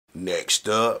Next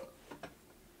up,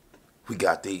 we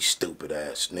got these stupid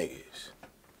ass niggas.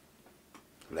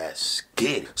 Let's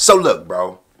get it. So look,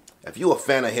 bro, if you a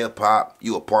fan of hip hop,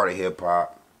 you a part of hip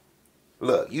hop.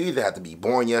 Look, you either have to be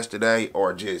born yesterday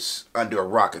or just under a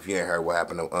rock if you ain't heard what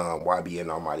happened to YBN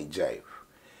Almighty J.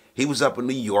 He was up in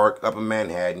New York, up in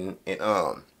Manhattan,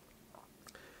 and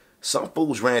some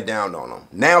fools ran down on him.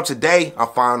 Now today, I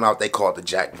found out they called the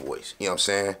Jack Boys. You know what I'm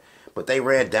saying? But they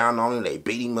ran down on him, they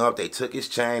beat him up, they took his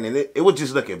chain, and it was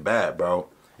just looking bad, bro.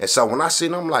 And so when I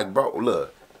seen him, I'm like, bro,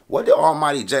 look, what did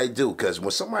Almighty J do? Because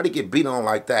when somebody get beat on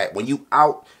like that, when you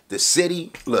out the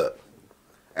city, look,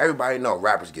 everybody know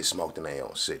rappers get smoked in their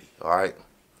own city, all right?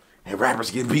 And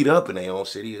rappers get beat up in their own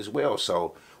city as well.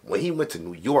 So when he went to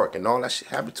New York and all that shit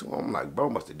happened to him, I'm like, bro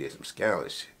must have did some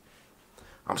scandalous shit.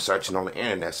 I'm searching on the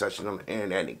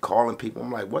internet, and calling people.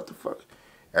 I'm like, what the fuck?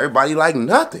 Everybody like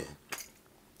nothing.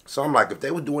 So I'm like, if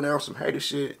they were doing that on some hater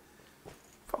shit,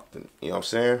 fuck them. You know what I'm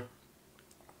saying?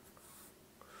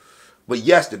 But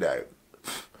yesterday,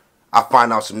 I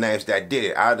find out some names that did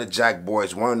it. Out of the Jack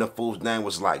Boys, one of the fools' name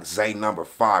was like Zay number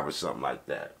 5 or something like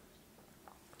that.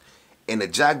 And the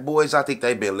Jack Boys, I think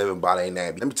they been living by their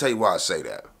name. Let me tell you why I say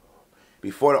that.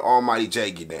 Before the Almighty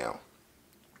J get down,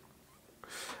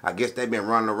 I guess they been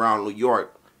running around New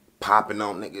York, popping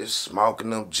on niggas,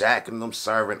 smoking them, jacking them,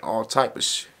 serving all type of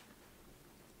shit.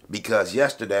 Because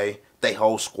yesterday, they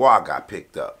whole squad got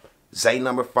picked up. Zay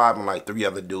number 5 and like 3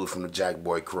 other dudes from the Jack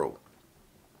Boy crew.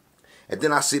 And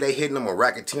then I see they hitting them with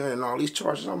racketeering and all these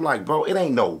charges. I'm like, bro, it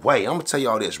ain't no way. I'm going to tell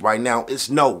y'all this right now. It's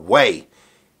no way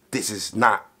this is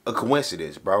not a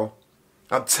coincidence, bro.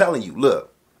 I'm telling you,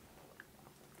 look.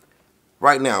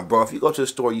 Right now, bro, if you go to the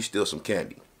store, you steal some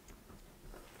candy.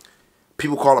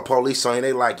 People call the police on you.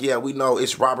 They like, yeah, we know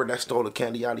it's Robert that stole the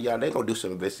candy, yada, yada. They going to do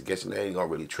some investigation. They ain't going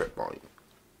to really trip on you.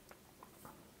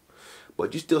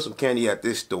 But you steal some candy at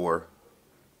this store,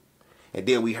 and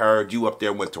then we heard you up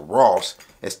there went to Ross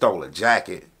and stole a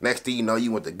jacket. Next thing you know,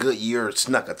 you went to Goodyear,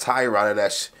 snuck a tire out of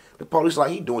that shit. The police like,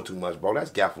 he doing too much, bro.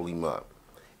 Let's gaffle him up.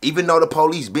 Even though the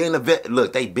police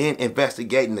look, they been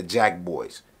investigating the Jack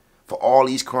Boys for all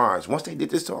these crimes. Once they did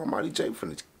this to Almighty J, for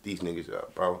these niggas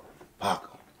up, bro.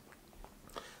 Fuck them.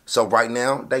 So right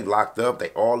now, they locked up. They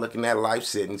all looking at life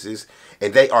sentences,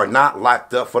 and they are not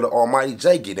locked up for the Almighty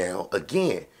J get down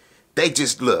again. They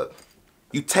just, look,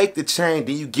 you take the chain,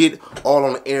 then you get all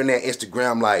on the internet,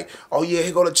 Instagram, like, oh yeah,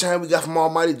 here go the chain we got from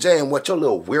Almighty J, and what your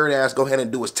little weird ass go ahead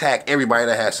and do is tag everybody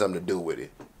that has something to do with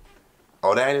it.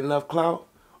 Oh, that ain't enough clout?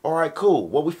 All right, cool.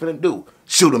 What we finna do?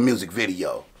 Shoot a music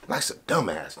video. Like some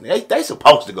dumbass. They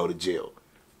supposed to go to jail.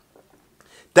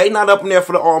 They not up in there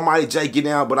for the Almighty J get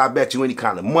down, but I bet you any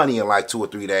kind of money in like 2 or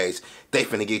 3 days, they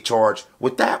finna get charged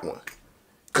with that one.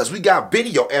 Because we got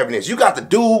video evidence. You got the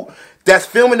dude that's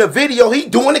filming the video. He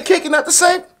doing the kicking at the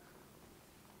same.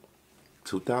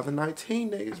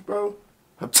 2019 niggas, bro.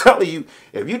 I'm telling you,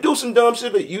 if you do some dumb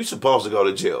shit, you supposed to go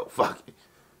to jail. Fuck it.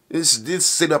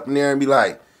 Just sit up in there and be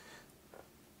like,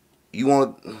 you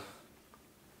want...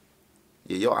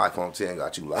 Yeah, your iPhone 10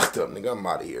 got you locked up, nigga. I'm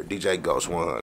out of here. DJ Ghost 100.